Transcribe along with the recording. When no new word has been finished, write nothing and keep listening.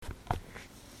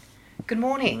Good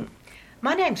morning.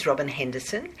 My name's Robin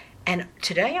Henderson, and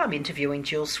today I'm interviewing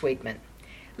Jill Sweetman.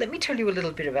 Let me tell you a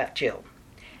little bit about Jill.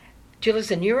 Jill is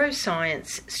a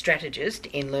neuroscience strategist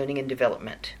in learning and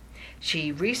development. She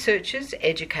researches,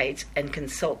 educates, and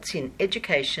consults in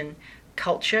education,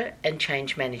 culture, and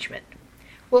change management.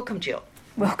 Welcome, Jill.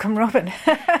 Welcome, Robin.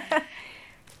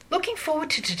 Looking forward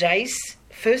to today's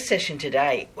first session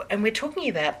today, and we're talking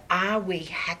about, are we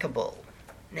hackable?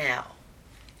 Now,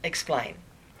 explain.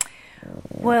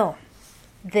 Well,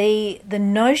 the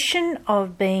notion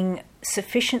of being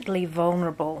sufficiently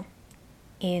vulnerable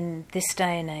in this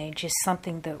day and age is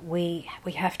something that we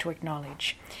have to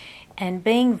acknowledge. And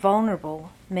being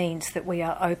vulnerable means that we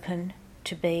are open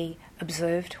to be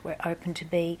observed, we're open to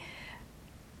be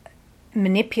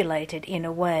manipulated in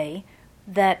a way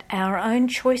that our own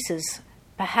choices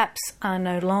perhaps are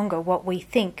no longer what we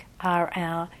think are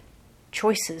our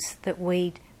choices that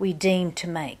we deem to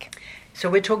make. So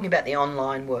we're talking about the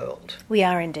online world. We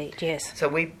are indeed, yes. So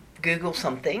we Google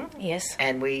something, yes,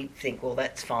 and we think, well,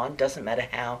 that's fine, doesn't matter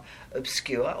how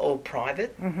obscure or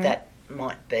private that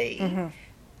might be.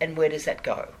 And where does that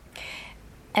go?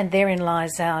 And therein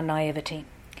lies our naivety.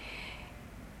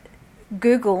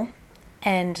 Google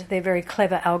and their very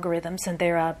clever algorithms, and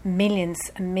there are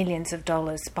millions and millions of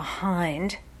dollars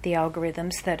behind the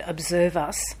algorithms that observe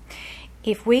us.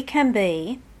 If we can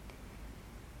be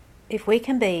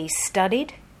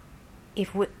studied,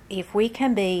 if we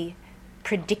can be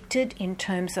predicted in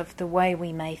terms of the way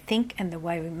we may think and the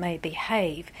way we may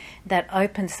behave, that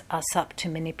opens us up to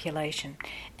manipulation.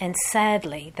 And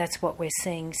sadly, that's what we're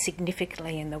seeing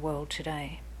significantly in the world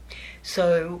today.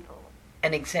 So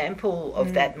an example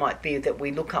of that might be that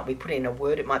we look up, we put in a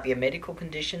word, it might be a medical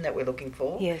condition that we're looking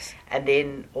for. Yes. And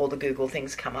then all the Google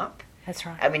things come up. That's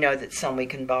right. And we know that some we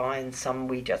can buy and some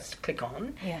we just click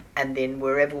on. Yeah. And then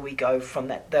wherever we go from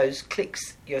that, those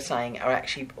clicks, you're saying, are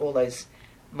actually all those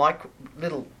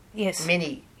little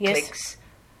mini clicks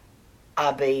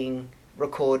are being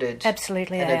recorded.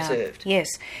 Absolutely, and observed.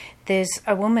 Yes. There's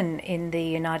a woman in the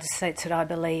United States that I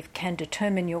believe can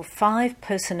determine your 5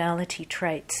 personality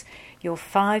traits, your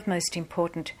 5 most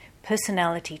important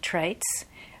personality traits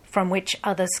from which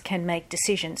others can make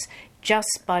decisions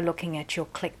just by looking at your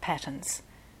click patterns.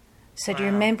 So do you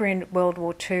remember in World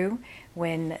War II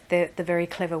when the very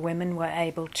clever women were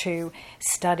able to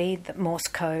study the Morse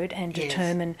code and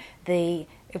determine it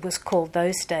was called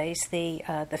those days the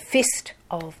fist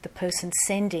of the person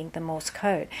sending the Morse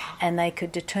code, and they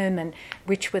could determine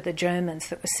which were the Germans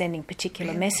that were sending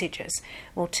particular messages.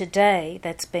 Well, today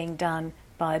that's being done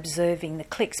by observing the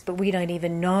clicks, but we don't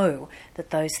even know that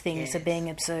those things are being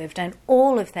observed, and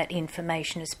all of that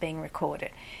information is being recorded.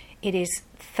 It is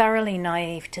thoroughly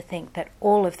naive to think that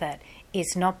all of that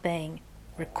is not being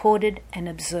recorded and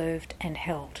observed and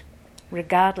held,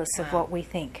 regardless of what we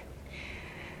think.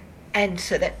 And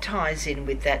so that ties in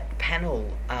with that panel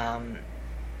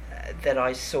that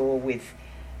I saw with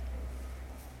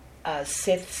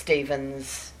Seth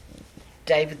Stevens,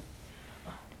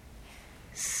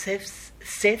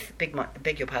 Stephen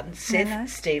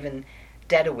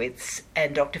Dadowitz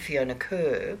and Dr. Fiona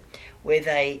Kerr, where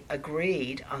they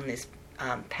agreed on this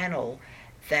panel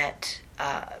that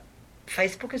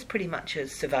Facebook is pretty much a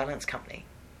surveillance company.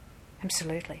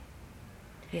 Absolutely.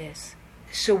 Yes.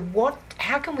 So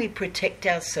how can we protect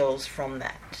ourselves from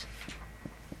that?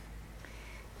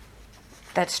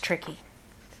 That's tricky.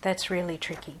 That's really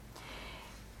tricky.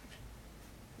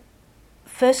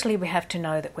 Firstly, we have to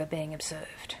know that we're being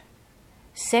observed.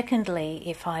 Secondly,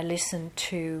 if I listen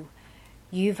to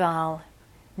Yuval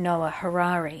Noah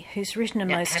Harari, who's written a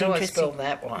most interesting... How do I spell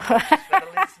that one for the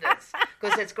listeners?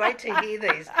 Because it's great to hear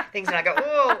these things and I go,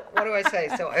 oh, what do I say?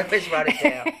 So I always write it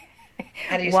down.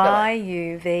 How do you spell it?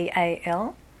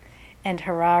 Yuval, and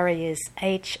Harari is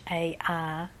Harari.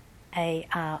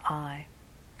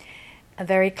 A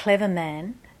very clever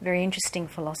man, very interesting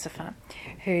philosopher,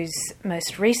 whose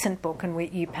most recent book,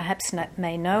 and you perhaps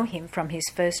may know him from his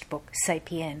first book,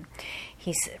 Sapien.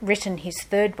 He's written his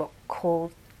third book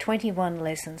called 21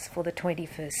 Lessons for the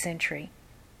 21st Century.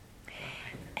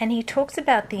 And he talks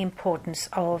about the importance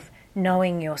of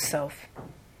knowing yourself,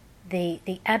 the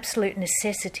absolute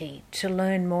necessity to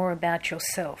learn more about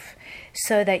yourself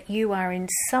so that you are in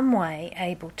some way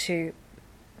able to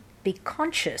be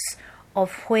conscious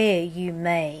of where you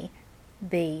may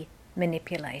be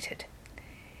manipulated.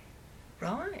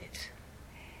 Right.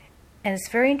 And it's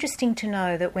very interesting to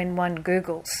know that when one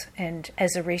Googles, and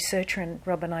as a researcher, and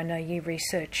Robin, I know you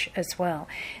research as well,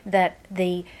 that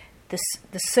the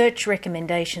the search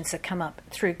recommendations that come up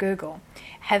through Google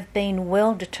have been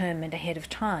well determined ahead of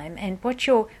time, and what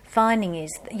you're finding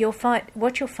is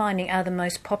what you're finding are the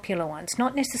most popular ones,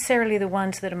 not necessarily the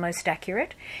ones that are most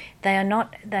accurate. They are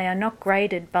not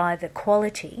graded by the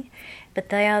quality, but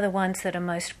they are the ones that are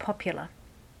most popular.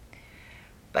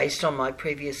 Based on my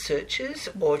previous searches,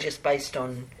 or just based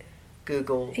on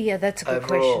Google? Yeah, that's a good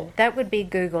overall? question. That would be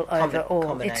Google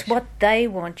overall. It's what they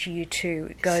want you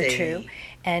to go to,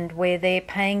 and where they're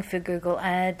paying for Google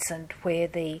ads, and where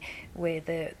the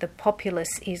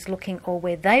populace is looking, or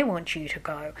where they want you to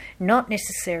go, not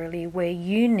necessarily where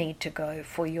you need to go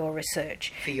for your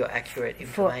research. For your accurate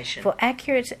information. For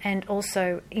accurate and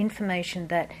also information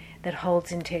that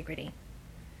holds integrity.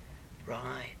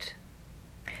 Right.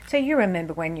 So you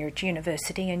remember when you're at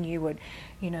university and you would,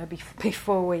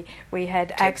 before we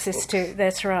had access to,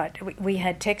 that's right, we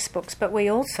had textbooks, but we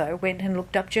also went and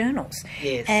looked up journals.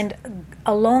 Yes. And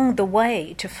along the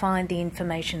way, to find the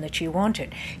information that you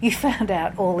wanted, you found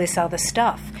out all this other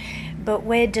stuff. But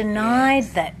we're denied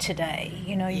that today.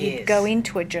 You'd go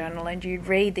into a journal and you'd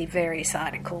read the various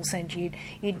articles, and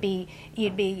you'd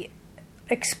be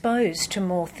exposed to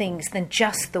more things than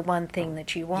just the one thing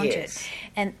that you wanted. Yes.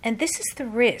 And this is the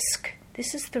risk.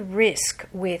 This is the risk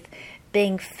with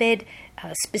being fed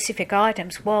specific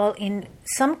items. While in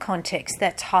some contexts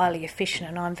that's highly efficient,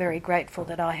 and I'm very grateful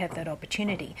that I have that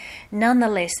opportunity.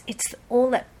 Nonetheless, it's all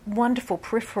that wonderful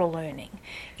peripheral learning.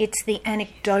 It's the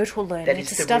anecdotal learning.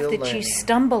 It's the stuff that you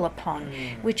stumble upon,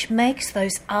 which makes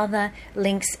those other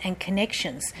links and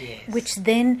connections, which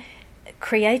then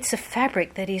creates a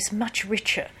fabric that is much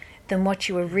richer than what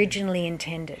you originally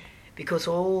intended. Because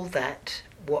all that,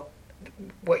 what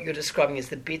you're describing is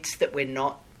the bits that we're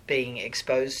not being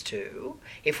exposed to.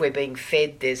 If we're being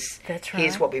fed this, that's right.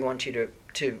 Here's what we want you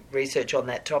to research on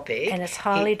that topic. And it's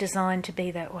highly designed to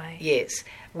be that way. Yes.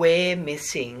 We're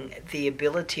missing the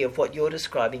ability of what you're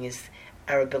describing is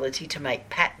our ability to make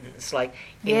patterns, like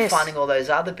in finding all those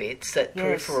other bits, that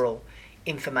peripheral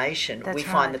information. That's we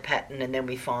find the pattern, and then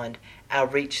we find our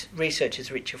research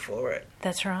is richer for it.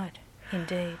 That's right,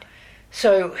 indeed.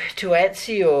 So to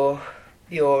answer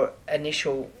your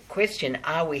initial question,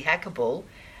 are we hackable?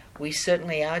 We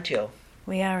certainly are, Jill.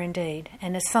 We are indeed,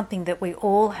 and it's something that we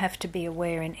all have to be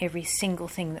aware in every single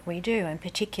thing that we do, and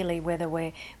particularly whether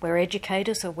we're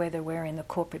educators or whether we're in the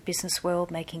corporate business world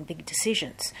making big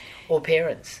decisions. Or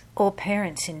parents. Or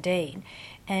parents, indeed.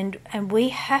 And we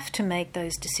have to make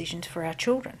those decisions for our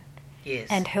children. Yes.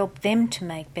 And help them to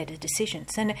make better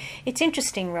decisions. And it's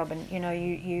interesting, Robin,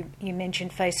 you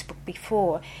mentioned Facebook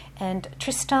before, and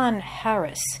Tristan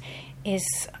Harris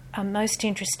is a most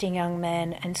interesting young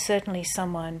man, and certainly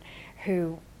someone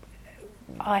for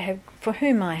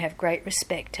whom I have great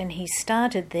respect. And he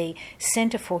started the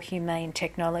Centre for Humane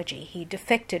Technology. He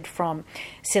defected from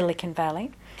Silicon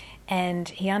Valley, and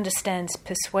he understands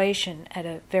persuasion at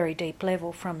a very deep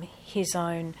level from his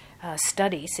own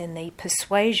studies in the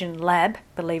Persuasion Lab.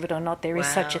 Believe it or not, there is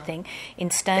such a thing in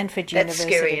Stanford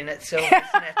University. That's scary in itself,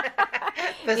 isn't it?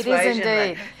 Persuasion. It is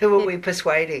indeed. Who are we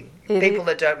persuading? People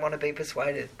that don't want to be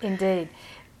persuaded. Indeed.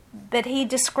 But he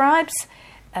describes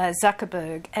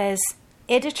Zuckerberg as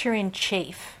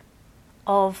editor-in-chief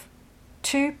of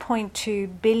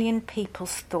 2.2 billion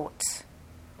people's thoughts.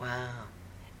 Wow.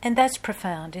 And that's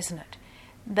profound, isn't it?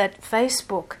 That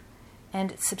Facebook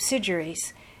and its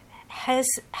subsidiaries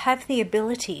have the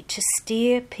ability to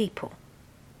steer people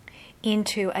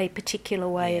into a particular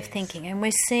way of thinking. And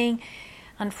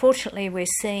unfortunately, we're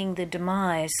seeing the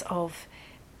demise of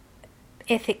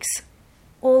ethics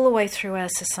all the way through our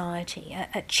society,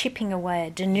 a chipping away,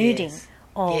 a denuding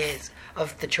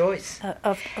of the choice.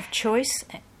 Of choice.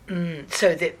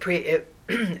 So that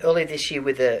earlier this year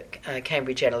with the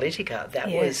Cambridge Analytica,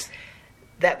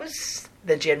 that was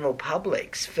the general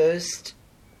public's first.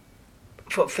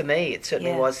 For me, it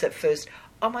certainly was that first.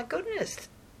 Oh my goodness,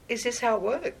 is this how it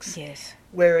works? Yes.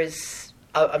 Whereas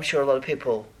I'm sure a lot of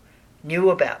people knew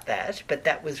about that, but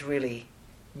that was really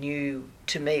new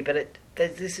to me. But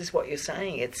this is what you're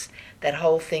saying. It's that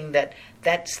whole thing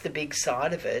that's the big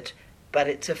side of it, but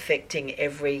it's affecting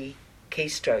every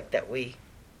keystroke that we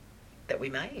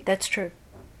make. That's true.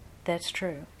 That's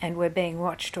true. And we're being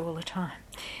watched all the time.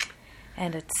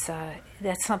 And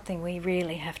that's something we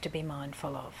really have to be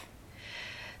mindful of.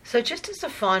 So just as a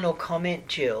final comment,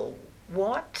 Jill,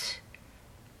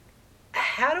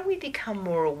 how do we become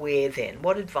more aware then?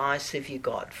 What advice have you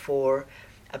got for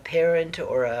a parent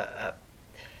or a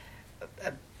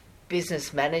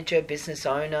business manager, business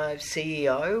owner,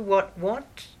 CEO?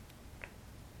 What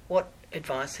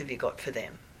advice have you got for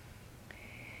them?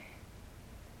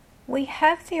 We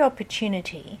have the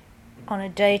opportunity on a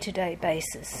day-to-day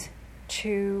basis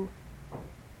to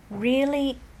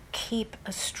really keep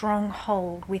a strong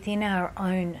hold within our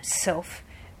own self,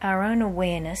 our own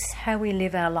awareness, how we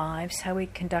live our lives, how we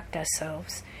conduct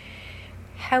ourselves,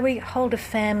 how we hold a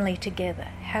family together,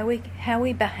 how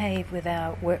we behave with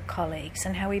our work colleagues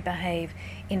and how we behave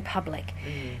in public,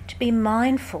 to be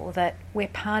mindful that we're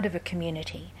part of a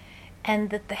community and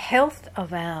that the health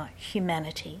of our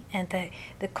humanity and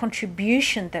the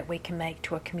contribution that we can make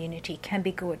to a community can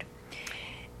be good.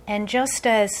 And just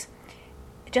as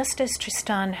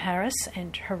Tristan Harris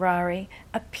and Harari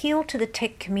appeal to the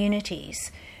tech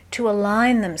communities to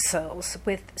align themselves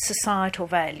with societal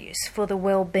values for the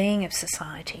well-being of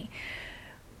society,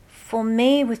 for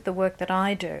me, with the work that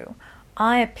I do,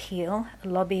 I appeal,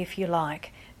 lobby if you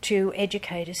like, to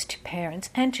educators, to parents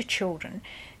and to children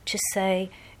to say,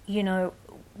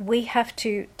 we have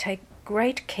to take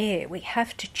great care, we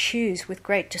have to choose with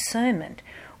great discernment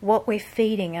what we're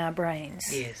feeding our brains.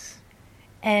 Yes.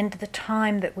 And the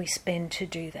time that we spend to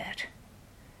do that.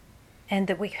 And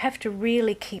that we have to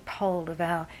really keep hold of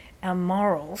our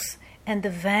morals and the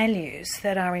values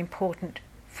that are important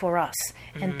for us.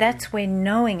 And that's where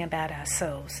knowing about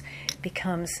ourselves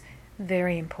becomes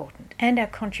very important, and our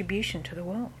contribution to the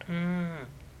world.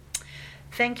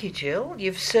 Thank you, Jill.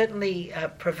 You've certainly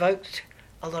provoked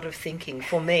a lot of thinking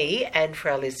for me and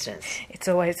for our listeners. It's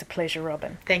always a pleasure,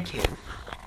 Robin. Thank you.